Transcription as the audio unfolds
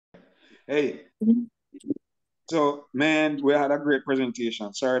Hey, Mhm. so man, we had a great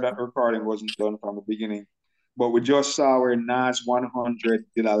presentation. Sorry that recording wasn't done from the beginning, but we just saw where NAS 100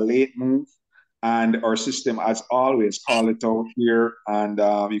 did a late move, and our system, as always, called it out here, and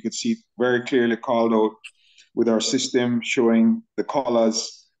you could see it very clearly called out with our system showing the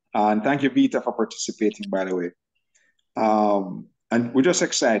colors. And thank you, Vita, for participating, by the way. And we're just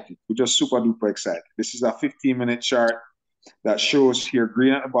excited. We're just super duper excited. This is a 15-minute chart that shows here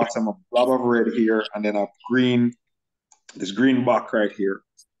green at the bottom, a blob of red here, and then a green, this green block right here.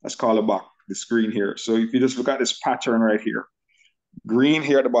 Let's call it block, this green here. So if you just look at this pattern right here, green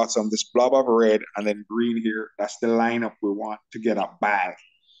here at the bottom, this blob of red, and then green here, that's the lineup we want to get a buy.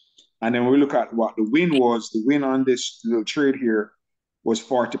 And then we look at what the win was. The win on this little trade here was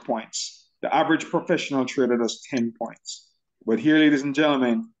 40 points. The average professional trader does 10 points. But here, ladies and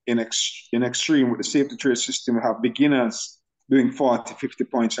gentlemen, in Xtreme with the safety trade system, we have beginners doing 40, 50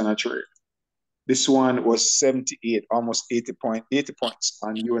 points on a trade. This one was 78, almost 80 points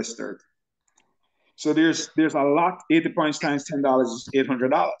on US 30. So there's a lot. 80 points times $10 is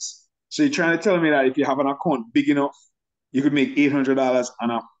 $800. So you're trying to tell me that if you have an account big enough, you could make $800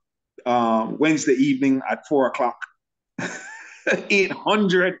 on a Wednesday evening at 4 o'clock.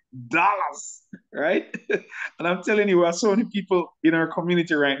 $800, right? And I'm telling you, there are so many people in our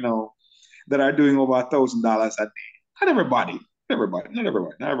community right now that are doing over $1,000 a day. Not everybody, not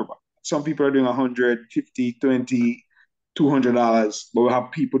everybody. Some people are doing 150, 20, $200, but we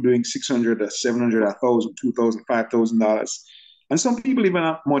have people doing 600, 700, 1,000, 2,000, $5,000, and some people even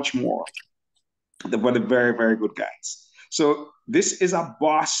have much more. But the very, very good guys. So this is a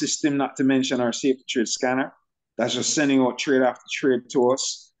boss system, not to mention our safety trade scanner. That's just sending out trade after trade to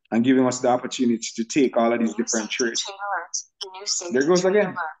us and giving us the opportunity to take all of these different trades. There goes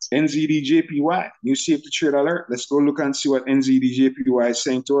again. NZDJPY, new safety trade alert. Let's go look and see what NZDJPY is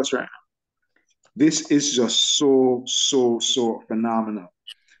saying to us right now. This is just so, so, so phenomenal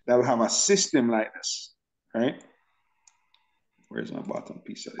that we have a system like this, right? Where's my bottom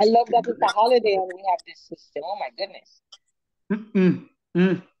piece of I this love thing? that it's a holiday and we have this system. Oh my goodness. Mm,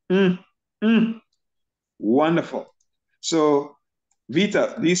 mm, mm, mm. Wonderful. So,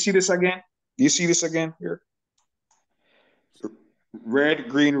 Vita, do you see this again? Do you see this again here? Red,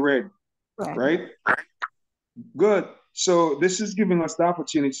 green, red, Right. right? Good. So this is giving us the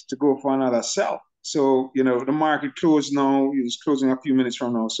opportunity to go for another sell. So, the market closed now, it's closing a few minutes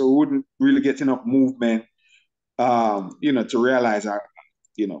from now. So we wouldn't really get enough movement, to realize our,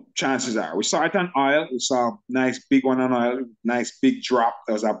 chances are. We saw it on oil. We saw a nice big one on oil, nice big drop.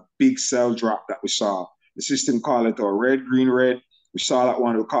 There was a big sell drop that we saw. The system called it a red, green, red. We saw that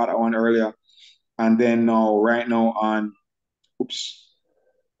one. We caught that one earlier. And then now, oops,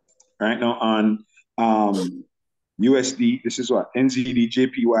 right now on USD, this is what NZD,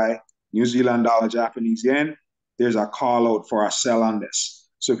 JPY, New Zealand dollar, Japanese yen. There's a call out for a sell on this.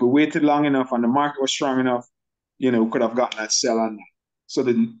 So if we waited long enough and the market was strong enough, we could have gotten that sell on that. So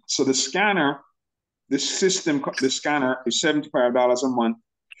the scanner, the scanner is $75 a month,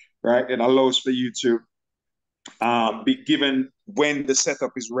 right? It allows for you to be given when the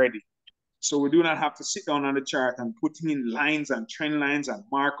setup is ready. So we do not have to sit down on the chart and put in lines and trend lines and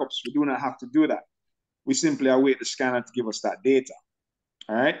markups. We do not have to do that. We simply await the scanner to give us that data.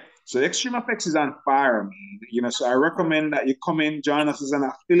 All right. So Xtreamfx is on fire, man. So I recommend that you come in, join us as an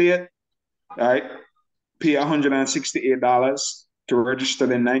affiliate. All right. Pay $168 to register,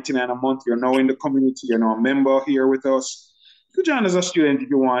 then 99 a month. You're now in the community. You're now a member here with us. You can join as a student if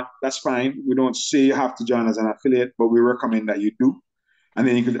you want. That's fine. We don't say you have to join as an affiliate, but we recommend that you do. And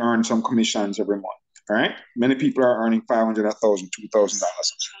then you can earn some commissions every month. All right. Many people are earning 500, 1,000, $2,000.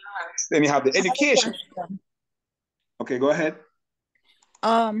 Then you have the I have a education. question. Okay, go ahead.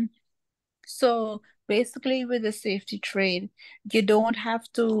 Um, so basically with the safety trade, you don't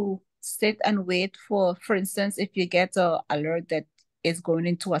have to sit and wait for instance, if you get a alert that is going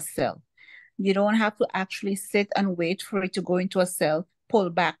into a cell, you don't have to actually sit and wait for it to go into a cell, pull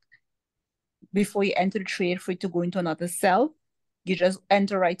back before you enter the trade for it to go into another cell. You just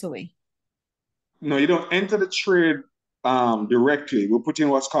enter right away. No, you don't enter the trade directly. We'll put in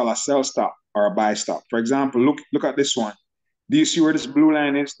what's called a sell stop or a buy stop. For example, look at this one. Do you see where this blue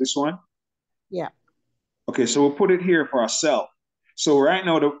line is? This one? Yeah. Okay, so we'll put it here for a sell. So right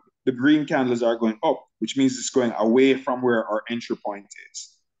now the green candles are going up, which means it's going away from where our entry point is.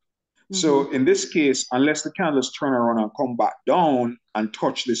 Mm-hmm. So in this case, unless the candles turn around and come back down and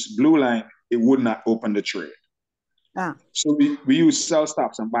touch this blue line, it would not open the trade. Ah. So we use sell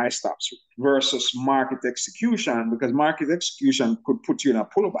stops and buy stops versus market execution, because market execution could put you in a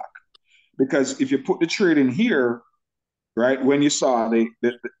pullback. Because if you put the trade in here, right? When you saw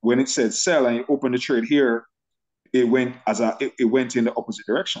when it said sell and you opened the trade here, it went it went in the opposite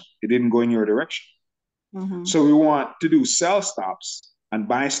direction. It didn't go in your direction. Mm-hmm. So we want to do sell stops and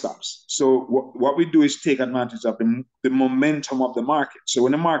buy stops. So what we do is take advantage of the momentum of the market. So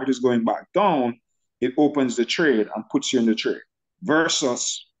when the market is going back down, it opens the trade and puts you in the trade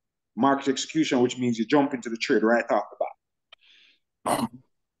versus market execution, which means you jump into the trade right off the bat.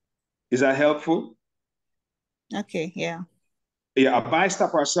 Is that helpful? Okay, yeah. Yeah, a buy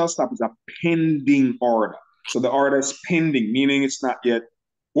stop or a sell stop is a pending order. So the order is pending, meaning it's not yet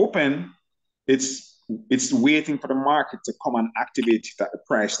open. It's waiting for the market to come and activate it at the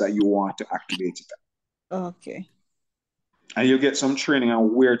price that you want to activate it Okay. at. And you'll get some training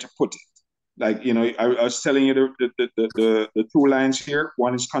on where to put it. Like, I was telling you the two lines here.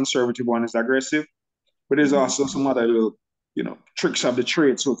 One is conservative, one is aggressive. But there's Mm-hmm. also some other little, tricks of the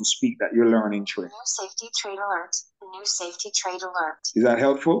trade, so to speak, that you learn in trade. New safety trade alert. New safety trade alert. Is that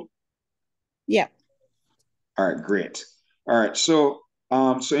helpful? Yeah. All right, great. All right, so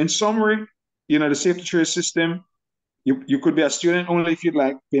in summary, the safety trade system, you could be a student only if you'd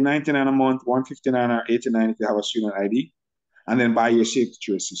like, pay 99 a month, 159 or 89 if you have a student ID, and then buy your safety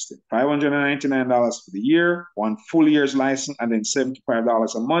trade system. $599 for the year, 1 full year's license, and then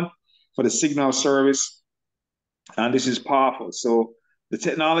 $75 a month for the signal service. And this is powerful. So the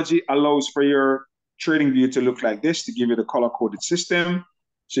technology allows for your trading view to look like this to give you the color coded system.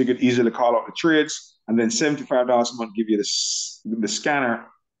 So you could easily call out the trades. And then $75 a month give you the scanner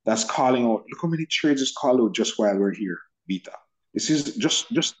that's calling out. Look how many trades is called out just while we're here, Beta. This is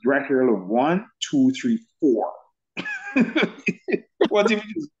just right here alone. 1, 2, 3, 4. what if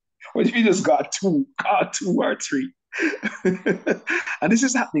you just got two or three? And this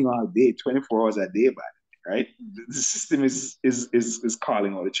is happening all day, 24 hours a day, by right? The system is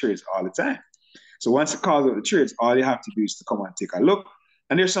calling all the trades all the time. So once it calls out the trades, all you have to do is to come and take a look.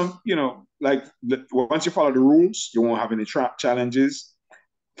 And there's some, like once you follow the rules, you won't have any challenges.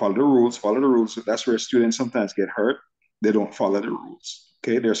 Follow the rules, follow the rules. So that's where students sometimes get hurt. They don't follow the rules.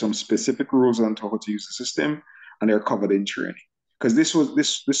 Okay, there's some specific rules on how to use the system, and they're covered in training. Because this one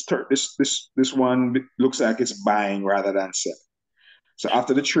looks like it's buying rather than selling. So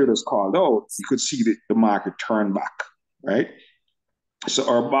after the trade was called out, you could see the market turn back, right? So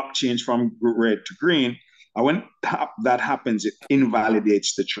our buck changed from red to green. And when that happens, it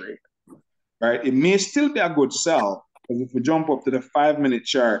invalidates the trade, right? It may still be a good sell, because if we jump up to the 5-minute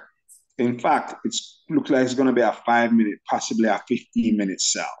chart, in fact, it looks like it's going to be a 5-minute, possibly a 15-minute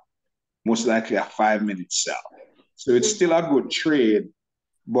sell, most likely a 5-minute sell. So it's still a good trade,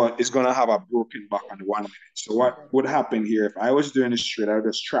 but it's going to have a broken back on the 1 minute. So what would happen here, if I was doing this trade, I would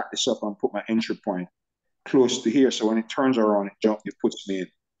just track this up and put my entry point close to here. So when it turns around, it puts me in.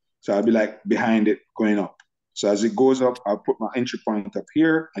 So I'll be like behind it going up. So as it goes up, I'll put my entry point up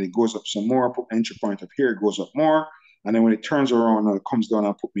here, and it goes up some more. I'll put my entry point up here, it goes up more. And then when it turns around and it comes down,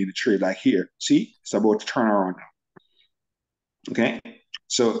 I'll put me in the trade like here. See, it's about to turn around now. Okay.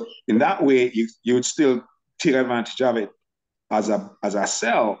 So in that way, you would still take advantage of it as a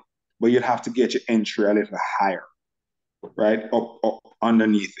sell, but you'd have to get your entry a little higher, right? Up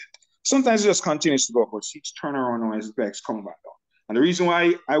underneath it. Sometimes it just continues to go up, but see, it's turn around now as it's coming back down. And the reason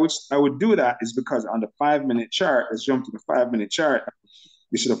why I would do that is because on the 5-minute chart, let's jump to the 5-minute chart.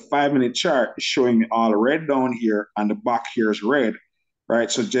 You see the 5-minute chart is showing me all red down here, and the back here is red, right?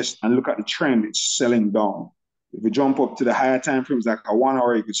 So and look at the trend, it's selling down. If we jump up to the higher time frames, like a 1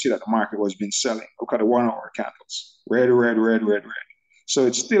 hour, you can see that the market was been selling. Look at the 1 hour candles. Red, red, red, red, red. So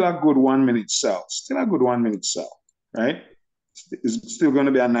it's still a good 1-minute sell. Still a good 1-minute sell, right? It's still going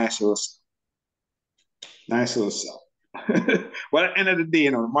to be a nice little sell. But at the end of the day,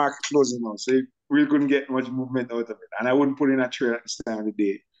 the market closing out. So you really couldn't get much movement out of it. And I wouldn't put in a trade at this time of the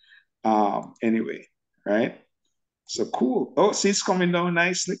day. Anyway, right? So cool. Oh, see, it's coming down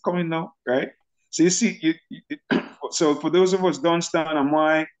nicely, coming down, right? So you see, so for those of us don't understand and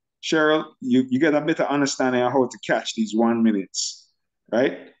why, Cheryl, you get a better understanding of how to catch these 1 minutes,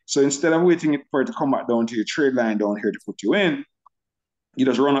 right? So instead of waiting for it to come back down to your trade line down here to put you in, you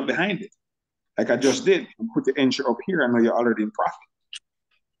just run up behind it, like I just did, and put the entry up here, and now you're already in profit.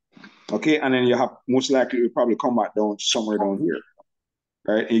 Okay, and then you have most likely you'll probably come back down somewhere down here,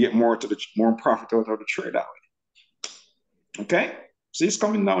 right? And you get more profit out of the trade that way. Okay, see, it's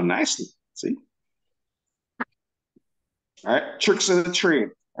coming down nicely. See, all right, tricks of the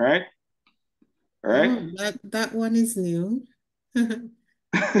trade. All right, all right. Oh, that one is new. Didn't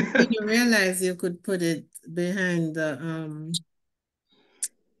realize you could put it behind the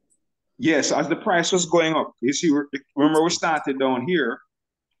Yes, as the price was going up, you see, remember we started down here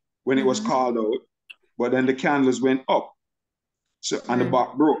when it was called out, but then the candles went up. So, and the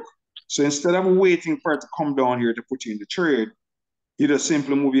back broke. So instead of waiting for it to come down here to put you in the trade, you just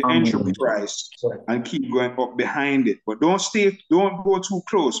simply move your entry price and keep going up behind it. But don't go too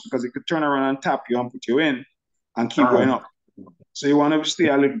close because it could turn around and tap you and put you in and keep going up. So you want to stay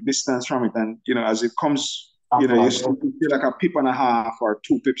a little distance from it. And, as it comes, you feel like a pip and a half or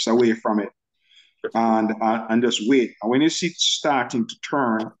 2 pips away from it and just wait. And when you see it starting to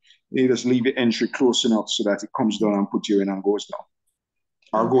turn, you just leave your entry close enough so that it comes down and put you in and goes down.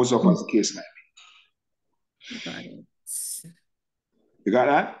 Or goes up as the case may be. Got it. You got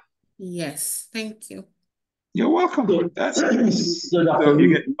that? Yes, thank you. You're welcome. That's so you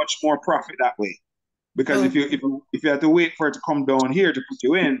get much more profit that way. Because if you have to wait for it to come down here to put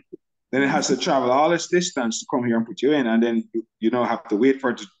you in, then it has to travel all this distance to come here and put you in, and then you don't have to wait for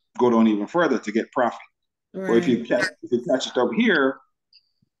it to go down even further to get profit. Right. Or if you catch it up here,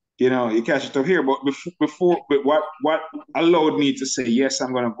 you catch it up here. But but what allowed me to say yes,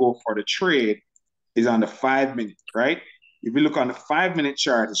 I'm going to go for the trade is on the 5 minute, right? If you look on the 5 minute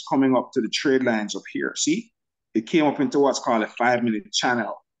chart, it's coming up to the trade lines up here. See, it came up into what's called a 5 minute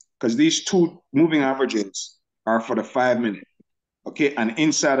channel because these two moving averages are for the 5 minute. Okay, and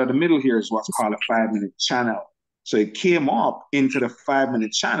inside of the middle here is what's called a 5 minute channel. So it came up into the 5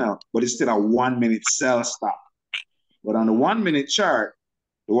 minute channel, but it's still a 1 minute sell stop. But on the 1 minute chart,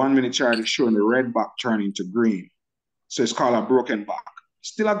 the 1 minute chart is showing the red back turning to green. So it's called a broken back.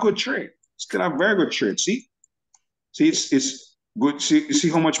 Still a good trade. Still a very good trade. See, it's good. See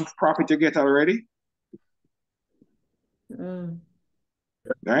how much profit you get already?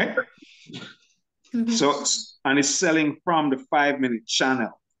 Right? So, and it's selling from the 5 minute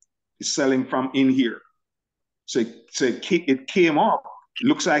channel. It's selling from in here. So it came up,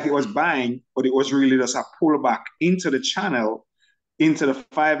 looks like it was buying, but it was really just a pullback into the channel, into the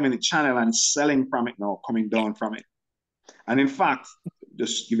 5 minute channel, and selling from it now, coming down from it. And in fact,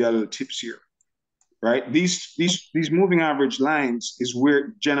 just give you a little tips here, right? These moving average lines is where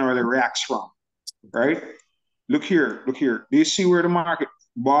it generally reacts from, right? Look here. Do you see where the market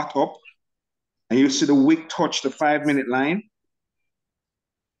bought up? And you see the wick touch the 5 minute line?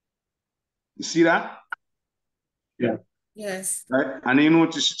 You see that? Yeah. Yes. Right? And then you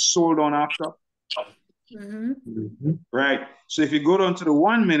notice it sold on after. Right. So if you go down to the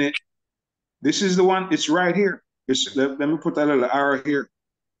 1 minute, this is the one, it's right here. Let me put that little arrow here.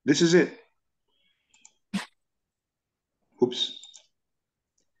 This is it. Oops.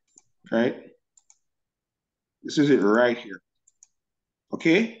 Right? This is it right here.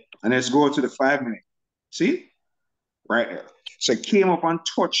 Okay? And let's go to the 5 minute. See? Right there. So it came up and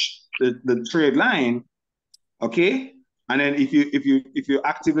touched the trade line. Okay? And then if you're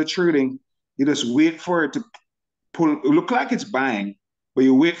actively trading, you just wait for it to pull. It look like it's buying, but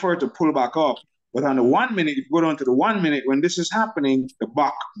you wait for it to pull back up. But on the 1 minute, if you go down to the 1 minute, when this is happening, the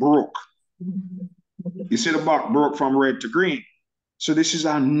back broke. You see the back broke from red to green. So this is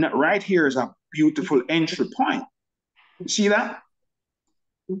right here is a beautiful entry point. You see that?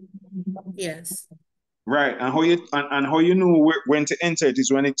 Yes. Right, and how you know when to enter it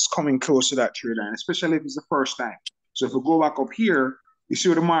is when it's coming close to that trade line, especially if it's the first time. So if we go back up here, you see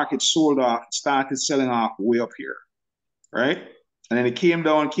where the market sold off, started selling off way up here, right? And then it came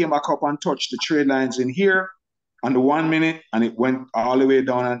down, came back up and touched the trade lines in here on the 1 minute, and it went all the way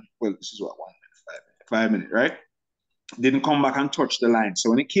down. And well, this is what 1 minute, 5 minute, right? Didn't come back and touch the line. So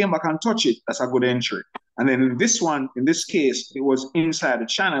when it came back and touched it, that's a good entry. And then in this one, in this case, it was inside the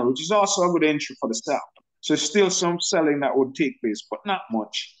channel, which is also a good entry for the sell. So still some selling that would take place, but not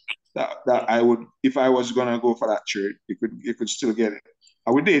much that I would, if I was gonna go for that trade, you could still get it.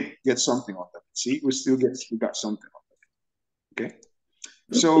 And we did get something out of it. See, we got something out of it. Okay.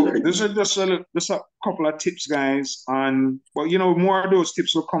 So those are just a couple of tips, guys. But more of those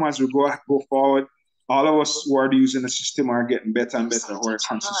tips will come as we go forward. All of us who are using the system are getting better and better, who are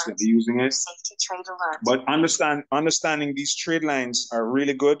consistently using it. But understanding these trade lines are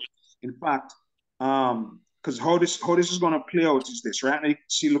really good. In fact, because how this is going to play out is this, right? You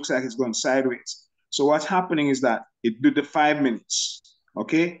see, it looks like it's going sideways. So what's happening is that it did the 5 minutes,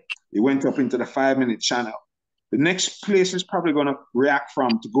 okay? It went up into the 5 minute channel. The next place it's probably going to react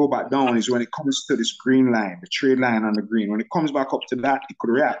from to go back down is when it comes to this green line, the trade line on the green. When it comes back up to that, it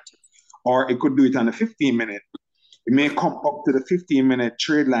could react. Or it could do it on the 15 minute. It may come up to the 15 minute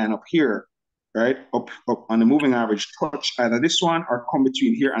trade line up here, right? Up on the moving average, touch either this one or come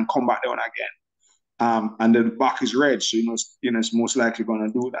between here and come back down again. And then the back is red, so it's most likely going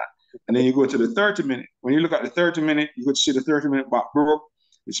to do that. And then you go to the 30 minute. When you look at the 30 minute, you could see the 30 minute back broke.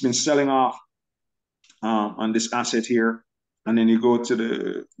 It's been selling off on this asset here. And then you go to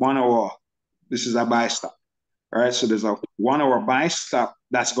the 1 hour. This is a buy stop. right? So there's a 1 hour buy stop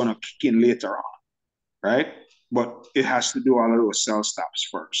that's going to kick in later on, right? But it has to do all of those sell stops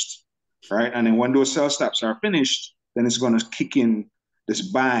first, right? And then when those sell stops are finished, then it's going to kick in this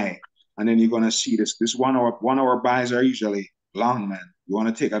buy, and then you're going to see this 1 hour buys are usually long, man. You want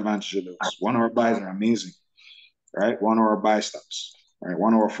to take advantage of those. 1 hour buys are amazing, right? 1 hour buy stops, right?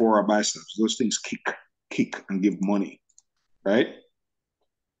 1 hour, 4 hour buy stops. Those things kick and give money, right?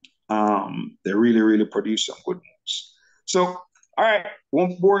 They really, really produce some good moves. So, all right,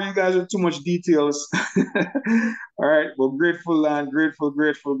 won't bore you guys with too much details. All right, well, grateful land, grateful,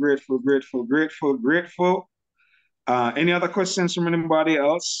 grateful, grateful, grateful, grateful, grateful. Any other questions from anybody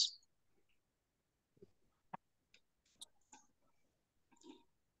else?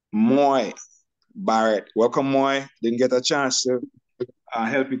 Moy Barrett, welcome, Moy. Didn't get a chance to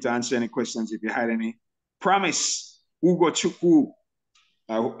help you to answer any questions if you had any. Promise, Ugo Chuku.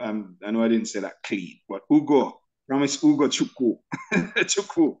 I know I didn't say that clean, but Ugo, promise Ugo Chuku.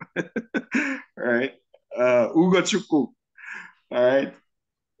 Chuku. All right. Ugo Chuku. All right.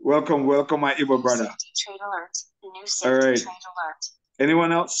 Welcome, welcome, my Igbo brother. Trade alert. New safety trade alert.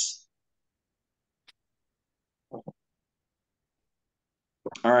 Anyone else?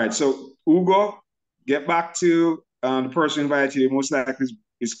 All right. So Ugo, get back to the person who invited you. Most likely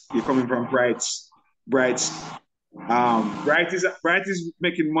is you're coming from Bright's. Bright is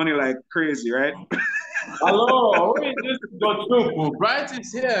making money like crazy, right? Hello, who is this Gochuku? Bright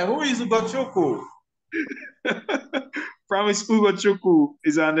is here. Who is Gochuku? Promise Ugo Chuku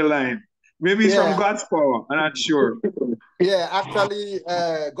is on the line. Maybe he's from God's Power. I'm not sure. Yeah, actually,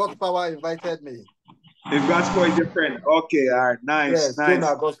 God's Power invited me. If God's Power is your friend. Okay, all right. Nice, yes, nice.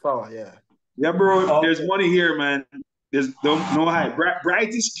 God's Power, yeah. Yeah, bro, okay. There's money here, man. There's no hype. Bright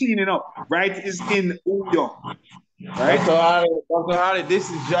is cleaning up. Bright is in Uyo. Right? Dr. Harry, this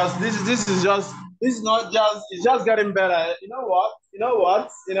is not just, it's just getting better. You know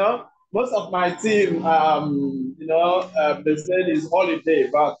what? Most of my team, they said it's holiday,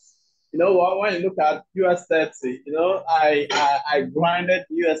 but you know what? When you look at US 30, I grinded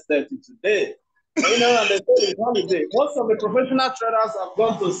US 30 today. And they said it's holiday. Most of the professional traders have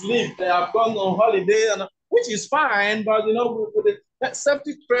gone to sleep. They have gone on holiday, which is fine. But with the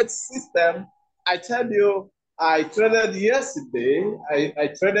safety trade system, I tell you, I traded yesterday, I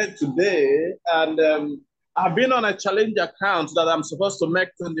traded today, and I've been on a challenge account that I'm supposed to make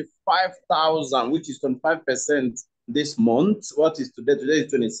 25,000, which is 25% this month. What is today? Today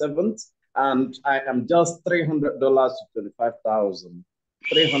is 27th, and I am just $300 to 25,000.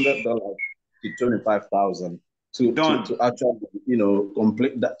 $300 to 25,000 to actually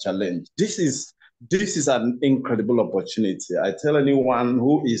complete that challenge. This is an incredible opportunity. I tell anyone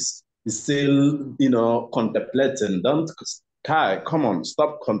who is still contemplating, come on,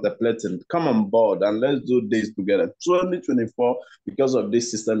 stop contemplating, come on board and let's do this together. 2024, because of this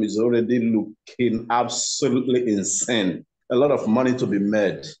system, is already looking absolutely insane. A lot of money to be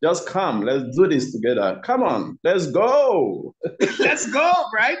made. Just come, let's do this together. Come on, let's go. Let's go,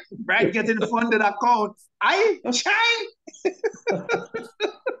 right? Right, getting funded account. I try.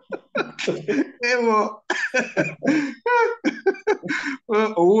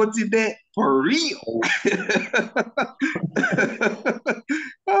 What's in there for real?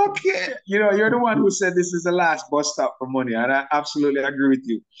 Okay, you're the one who said this is the last bus stop for money, and I absolutely agree with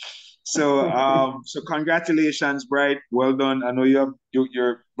you. So, so congratulations, Bright. Well done. I know you're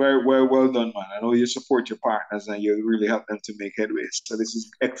very, very well done, man. I know you support your partners and you really help them to make headway. So this is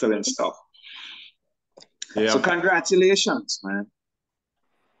excellent stuff. Yeah. So congratulations, man.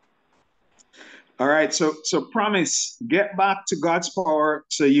 All right, so promise, get back to God's Power.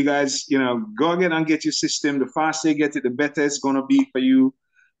 So you guys, go ahead and get your system. The faster you get it, the better it's gonna be for you.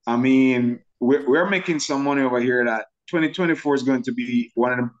 I mean, we're making some money over here. That 2024 is going to be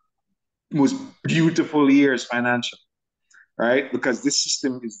one of the most beautiful years financially, right? Because this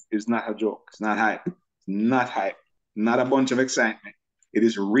system is not a joke. It's not hype. Not a bunch of excitement. It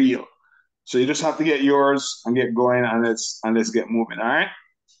is real. So you just have to get yours and get going, and let's get moving. All right.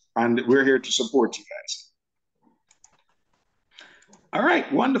 And we're here to support you guys. All right,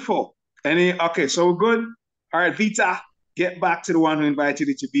 wonderful. Okay, so we're good. All right, Vita, get back to the one who invited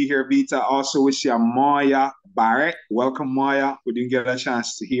you to be here. Vita, also wish you Maya Barrett. Welcome, Maya. We didn't get a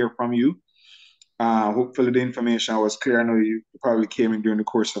chance to hear from you. Hopefully the information was clear. I know you probably came in during the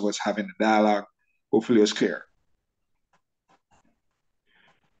course of us having the dialogue. Hopefully it was clear.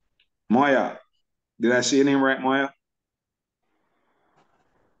 Maya, did I say your name right, Maya?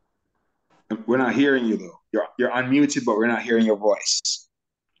 We're not hearing you though. You're unmuted, but we're not hearing your voice.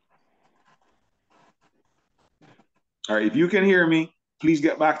 All right, if you can hear me, please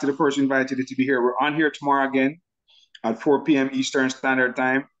get back to the person who invited you to be here. We're on here tomorrow again at 4 p.m. Eastern Standard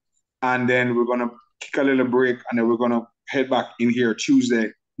Time. And then we're going to kick a little break, and then we're going to head back in here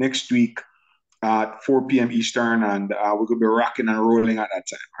Tuesday next week at 4 p.m. Eastern, and we're going to be rocking and rolling at that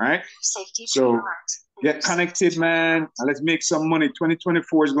time, all right? So get connected, man, and let's make some money.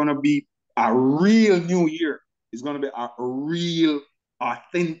 2024 is going to be a real new year. It's going to be a real,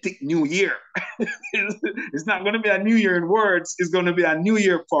 authentic new year. It's not going to be a new year in words. It's going to be a new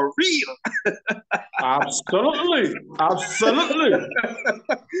year for real. Absolutely. Absolutely.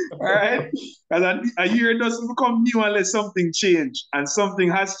 All right? Because a year doesn't become new unless something changed, and something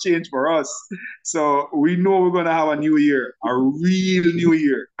has changed for us. So we know we're going to have a new year, a real new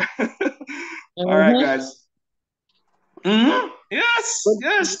year. All right, guys. Yes,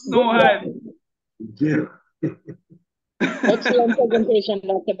 no hide. Yeah. Excellent presentation,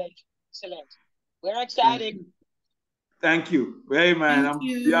 Dr. Bench. Excellent. We're excited. Thank you. Hey, man, Thank I'm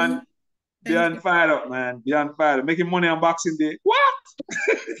you. beyond fired up, man. Beyond fired up. Making money on Boxing Day. What?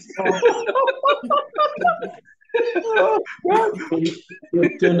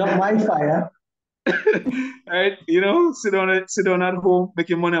 You turned up my fire. Right? You know, sit down at home,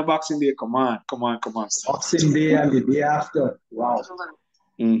 making money on Boxing Day. Come on. Boxing Day and the day after. Wow.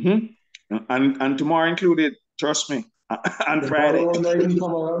 Mm-hmm. And tomorrow included, trust me. And Friday.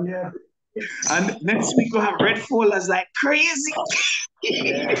 And next week we'll have red folders like crazy.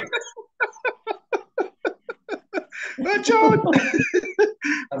 Yeah. Watch out.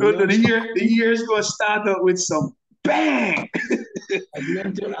 The year is gonna start out with some bang. I've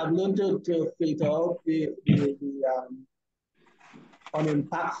learned to filter out the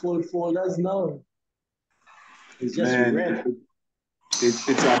unimpactful folders now. It's just red. It's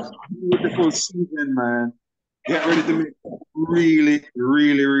a beautiful season, man. Get ready to make really,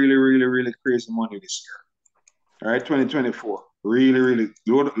 really, really, really, really crazy money this year. All right, 2024. Really, really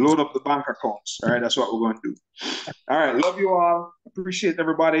load up the bank accounts. All right, that's what we're going to do. All right, love you all. Appreciate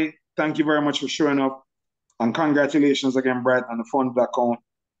everybody. Thank you very much for showing up. And congratulations again, Brad, on the fund account.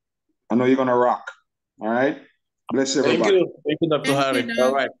 I know you're going to rock. All right? Bless everybody. Thank you, Dr. Harry.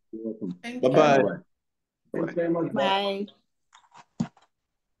 All right. You're welcome. Thank Bye-bye. you. Thanks very much. Bye.